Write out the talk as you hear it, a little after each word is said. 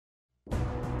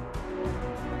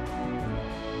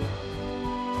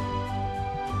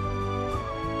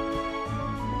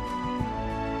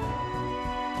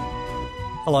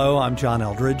Hello, I'm John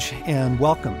Eldridge, and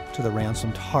welcome to the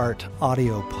Ransomed Heart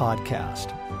audio podcast.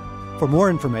 For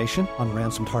more information on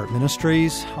Ransomed Heart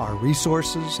Ministries, our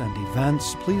resources and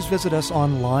events, please visit us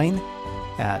online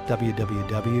at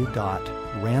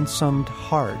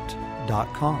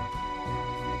www.ransomedheart.com.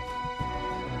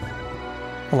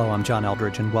 Hello, I'm John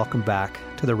Eldridge, and welcome back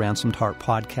to the Ransomed Heart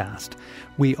podcast.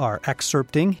 We are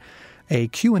excerpting a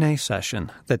Q&A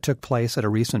session that took place at a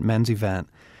recent men's event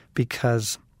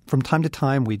because from time to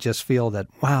time, we just feel that,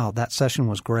 wow, that session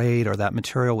was great or that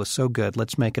material was so good,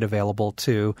 let's make it available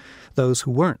to those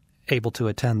who weren't able to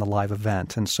attend the live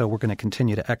event. And so we're going to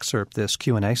continue to excerpt this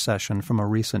Q&A session from a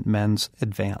recent men's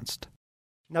advanced.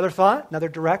 Another thought? Another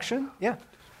direction? Yeah.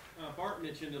 Bart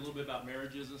mentioned a little bit about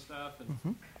marriages and stuff. And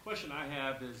the question I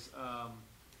have is that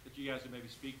you guys would maybe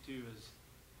speak to is,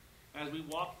 as we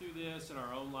walk through this in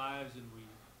our own lives and we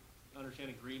understand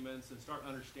agreements and start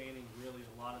understanding really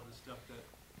a lot of the stuff that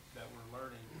we're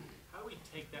learning, how do we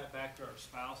take that back to our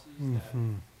spouses that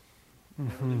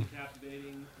never been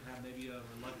captivating, have maybe a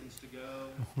reluctance to go,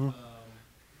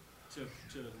 to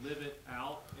live it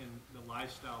out in the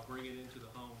lifestyle, bring it into the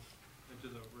home, into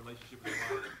the relationship with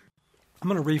the wife? I'm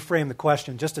going to reframe the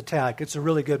question just a tad. It's a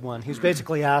really good one. He's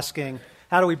basically asking,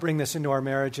 how do we bring this into our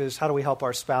marriages? How do we help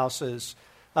our spouses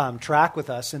track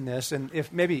with us in this? And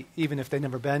if maybe even if they've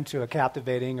never been to a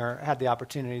captivating or had the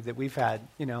opportunity that we've had,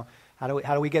 how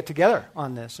do we get together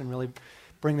on this and really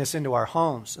bring this into our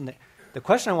homes? And the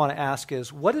question I want to ask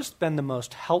is, what has been the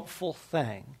most helpful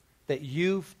thing that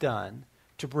you've done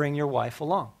to bring your wife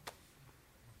along?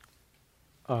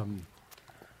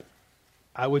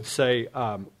 I would say,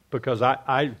 because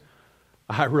I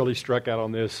really struck out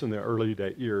on this in the early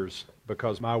years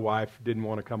because my wife didn't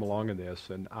want to come along in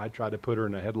this, and I tried to put her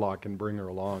in a headlock and bring her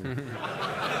along.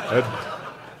 It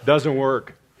doesn't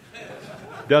work.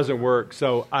 Doesn't work.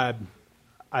 So I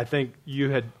think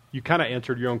you kind of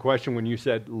answered your own question when you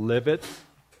said live it,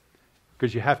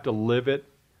 because you have to live it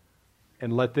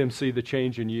and let them see the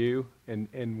change in you.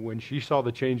 And when she saw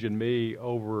the change in me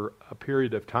over a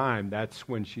period of time, that's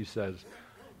when she says,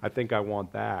 I think I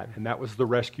want that. And that was the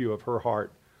rescue of her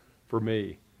heart for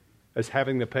me, as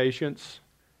having the patience.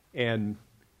 And,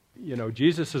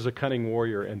 Jesus is a cunning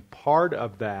warrior, and part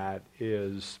of that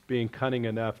is being cunning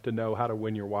enough to know how to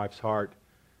win your wife's heart,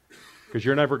 because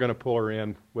you're never going to pull her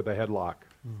in with a headlock.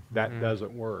 That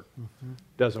doesn't work.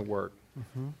 Doesn't work.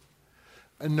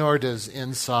 Nor does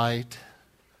insight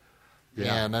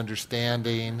and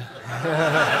understanding.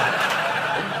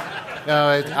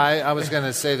 No, I was going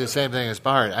to say the same thing as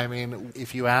Bart. I mean,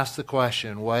 if you ask the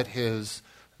question, what has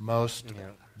most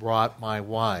brought my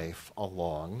wife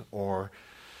along, or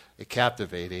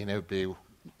captivating, it would be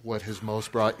what has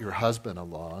most brought your husband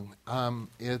along.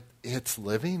 It's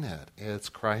living it. It's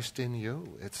Christ in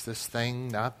you. It's this thing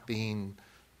not being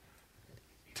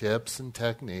tips and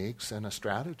techniques and a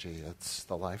strategy. It's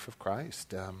the life of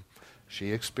Christ.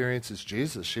 She experiences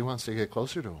Jesus. She wants to get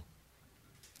closer to him.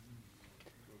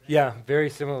 Yeah, very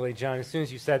similarly, John. As soon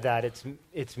as you said that,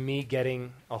 it's me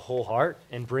getting a whole heart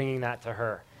and bringing that to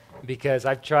her, because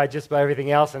I've tried just about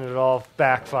everything else and it all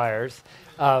backfires.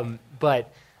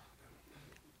 But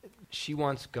she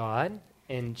wants God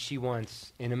and she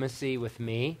wants intimacy with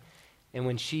me. And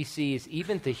when she sees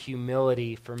even the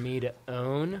humility for me to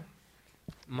own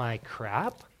my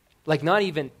crap, like not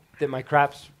even that my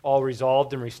crap's all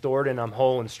resolved and restored and I'm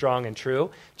whole and strong and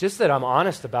true, just that I'm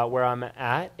honest about where I'm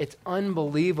at, it's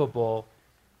unbelievable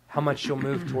how much she'll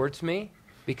move towards me,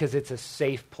 because it's a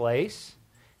safe place,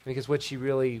 because what she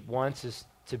really wants is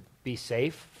to be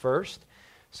safe first.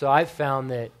 So I've found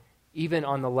that even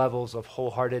on the levels of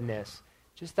wholeheartedness,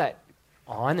 just that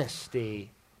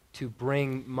honesty to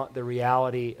bring the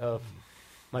reality of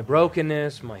my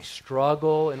brokenness, my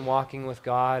struggle in walking with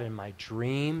God, and my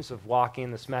dreams of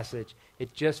walking this message,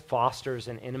 it just fosters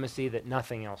an intimacy that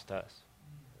nothing else does.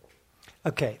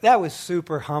 Okay, that was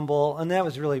super humble, and that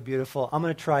was really beautiful. I'm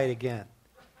going to try it again.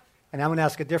 And I'm going to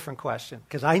ask a different question,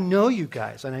 because I know you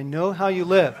guys, and I know how you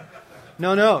live.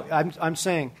 No, I'm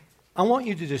saying, I want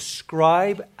you to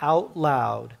describe out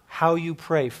loud how you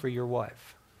pray for your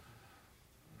wife.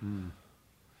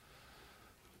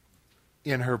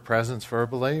 In her presence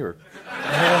verbally, or?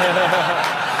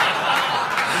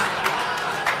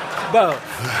 Both.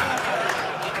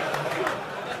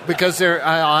 Because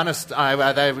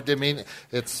I mean,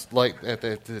 it's like,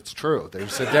 it's true.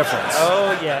 There's a difference.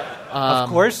 Oh, yeah. Of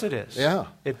course it is. Yeah.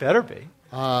 It better be.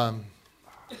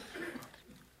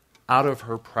 Out of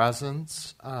her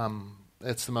presence,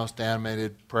 it's the most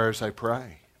animated prayers I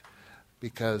pray,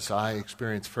 because I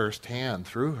experience firsthand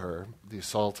through her the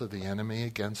assault of the enemy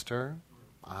against her.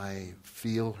 I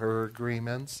feel her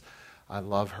agreements. I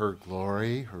love her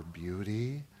glory, her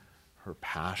beauty, her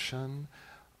passion.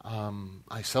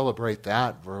 I celebrate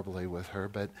that verbally with her,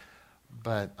 but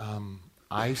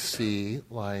I see,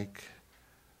 like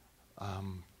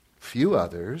few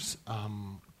others,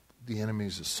 the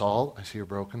enemy's assault. I see her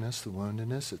brokenness, the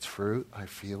woundedness, its fruit. I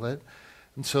feel it.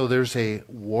 And so there's a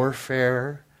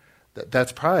warfare.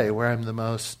 That's probably where I'm the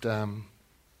most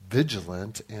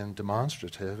vigilant and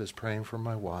demonstrative, is praying for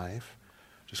my wife,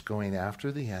 just going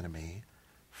after the enemy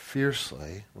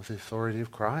fiercely with the authority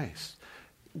of Christ.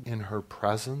 In her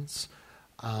presence,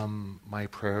 my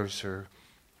prayers are,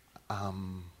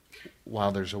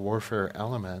 while there's a warfare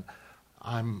element,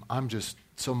 I'm just,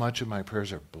 so much of my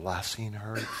prayers are blessing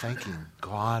her, thanking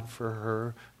God for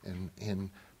her, and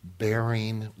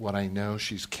bearing what I know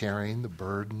she's carrying, the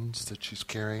burdens that she's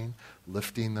carrying,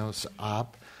 lifting those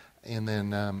up, and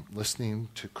then listening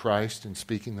to Christ and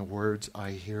speaking the words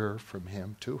I hear from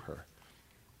him to her.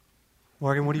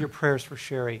 Morgan, what do your prayers for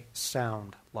Sherry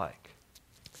sound like?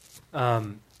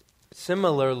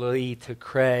 Similarly to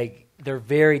Craig, they're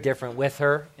very different with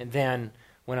her and then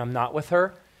when I'm not with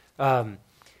her. And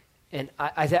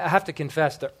I have to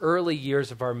confess, the early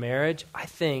years of our marriage, I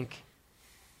think,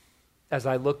 as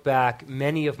I look back,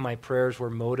 many of my prayers were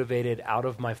motivated out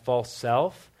of my false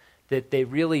self, that they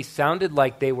really sounded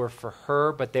like they were for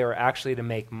her, but they were actually to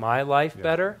make my life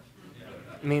better.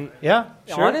 I mean, sure.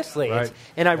 Honestly. Right.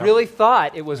 And I really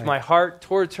thought it was my heart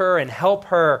towards her and help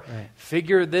her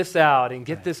figure this out and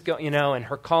get this going, and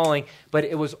her calling. But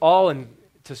it was all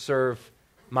to serve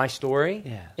my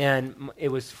story, and it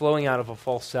was flowing out of a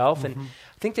false self. And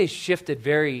I think they shifted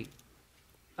very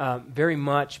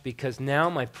much, because now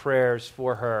my prayers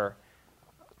for her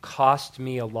cost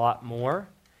me a lot more.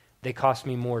 They cost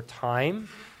me more time.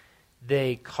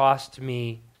 They cost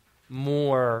me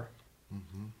more...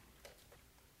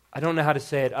 I don't know how to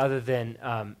say it other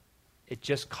than it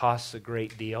just costs a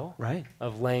great deal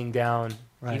of laying down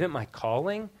even my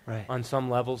calling on some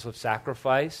levels of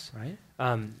sacrifice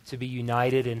to be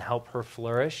united and help her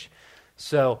flourish.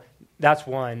 So that's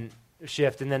one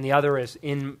shift. And then the other is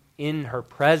in her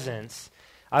presence.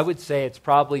 I would say it's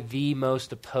probably the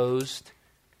most opposed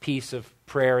piece of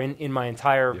prayer in my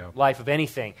entire life of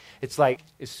anything. It's like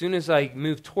as soon as I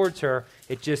move towards her,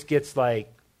 it just gets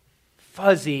like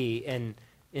fuzzy and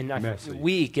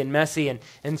weak and messy.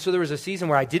 And so there was a season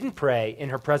where I didn't pray in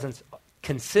her presence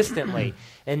consistently.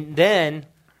 And then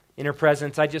in her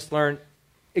presence, I just learned,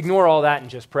 ignore all that and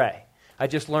just pray. I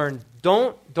just learned,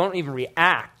 don't even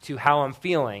react to how I'm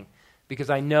feeling, because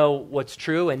I know what's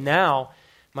true. And now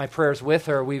my prayers with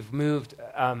her, we've moved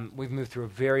through a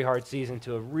very hard season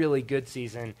to a really good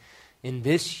season in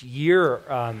this year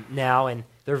now. And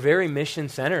they're very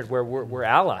mission-centered, where we're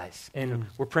allies. And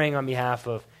we're praying on behalf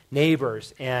of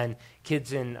neighbors and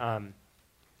kids in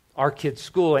our kids'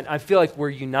 school. And I feel like we're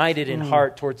united in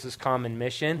heart towards this common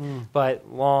mission, but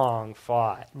long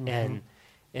fought. And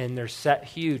there's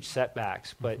huge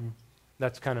setbacks, but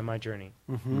that's kind of my journey.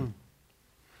 It's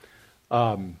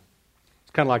kind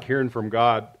of like hearing from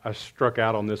God. I struck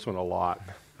out on this one a lot.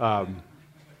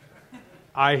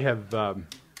 I have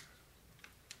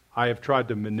tried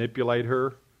to manipulate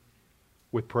her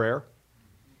with prayer.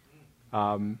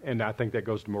 And I think that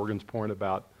goes to Morgan's point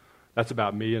about, that's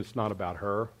about me, it's not about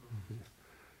her.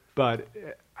 But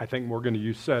I think, Morgan,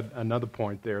 you said another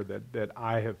point there that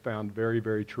I have found very,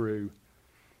 very true.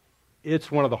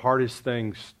 It's one of the hardest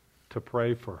things to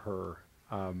pray for her,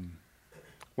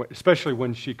 especially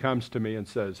when she comes to me and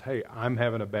says, hey, I'm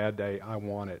having a bad day, I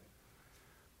want it.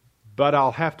 But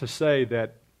I'll have to say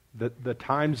that the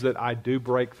times that I do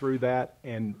break through that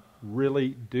and really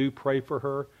do pray for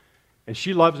her, and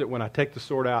she loves it when I take the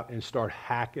sword out and start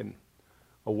hacking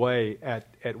away at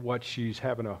what she's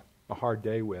having a hard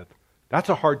day with. That's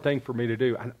a hard thing for me to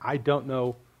do. And I don't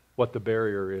know what the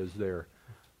barrier is there.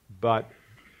 But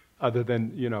other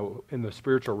than, in the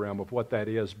spiritual realm of what that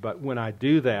is. But when I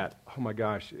do that, oh my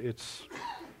gosh,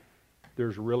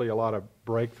 there's really a lot of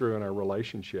breakthrough in our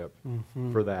relationship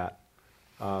for that.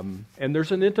 And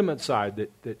there's an intimate side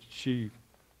that she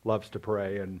loves to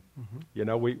pray, and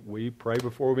we pray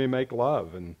before we make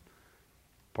love, and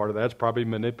part of that's probably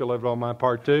manipulative on my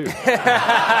part too.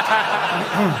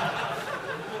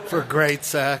 For great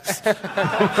sex.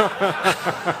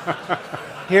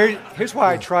 Here's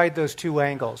why I tried those two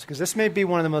angles, because this may be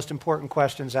one of the most important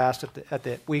questions asked at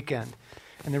the weekend.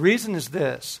 And the reason is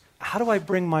this: how do I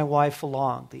bring my wife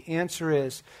along? The answer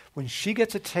is, when she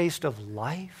gets a taste of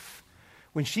life,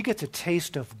 when she gets a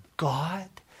taste of God,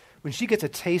 when she gets a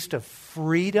taste of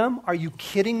freedom. Are you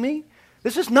kidding me?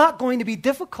 This is not going to be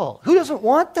difficult. Who doesn't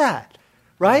want that,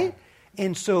 right?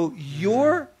 And so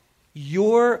your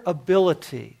your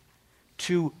ability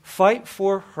to fight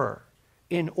for her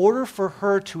in order for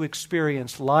her to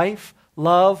experience life,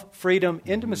 love, freedom,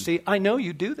 intimacy. I know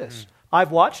you do this.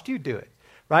 I've watched you do it,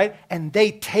 right? And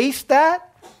they taste that.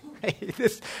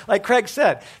 Like Craig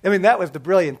said, I mean, that was the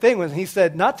brilliant thing when he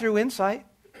said, not through insight,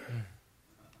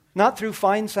 not through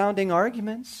fine-sounding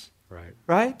arguments,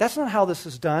 right? That's not how this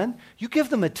is done. You give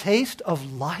them a taste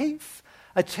of life,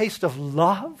 a taste of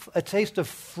love, a taste of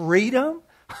freedom.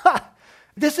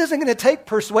 This isn't going to take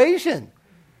persuasion,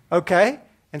 okay?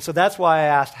 And so that's why I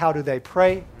asked, how do they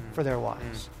pray for their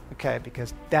wives? Okay,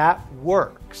 because that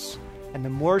works. And the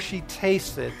more she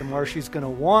tastes it, the more she's going to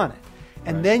want it.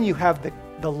 And then you have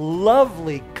the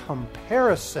lovely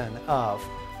comparison of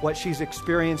what she's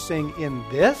experiencing in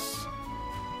this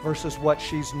versus what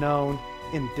she's known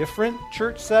in different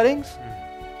church settings.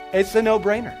 It's a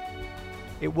no-brainer.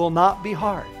 It will not be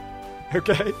hard,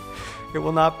 okay? It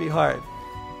will not be hard.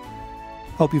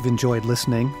 Hope you've enjoyed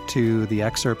listening to the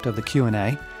excerpt of the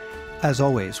Q&A. As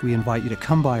always, we invite you to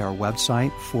come by our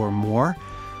website for more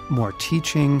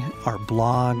teaching, our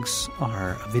blogs,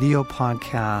 our video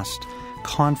podcast,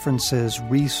 conferences,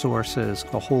 resources,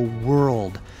 a whole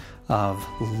world of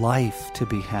life to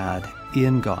be had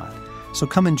in God. So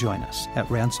come and join us at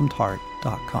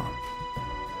ransomedheart.com.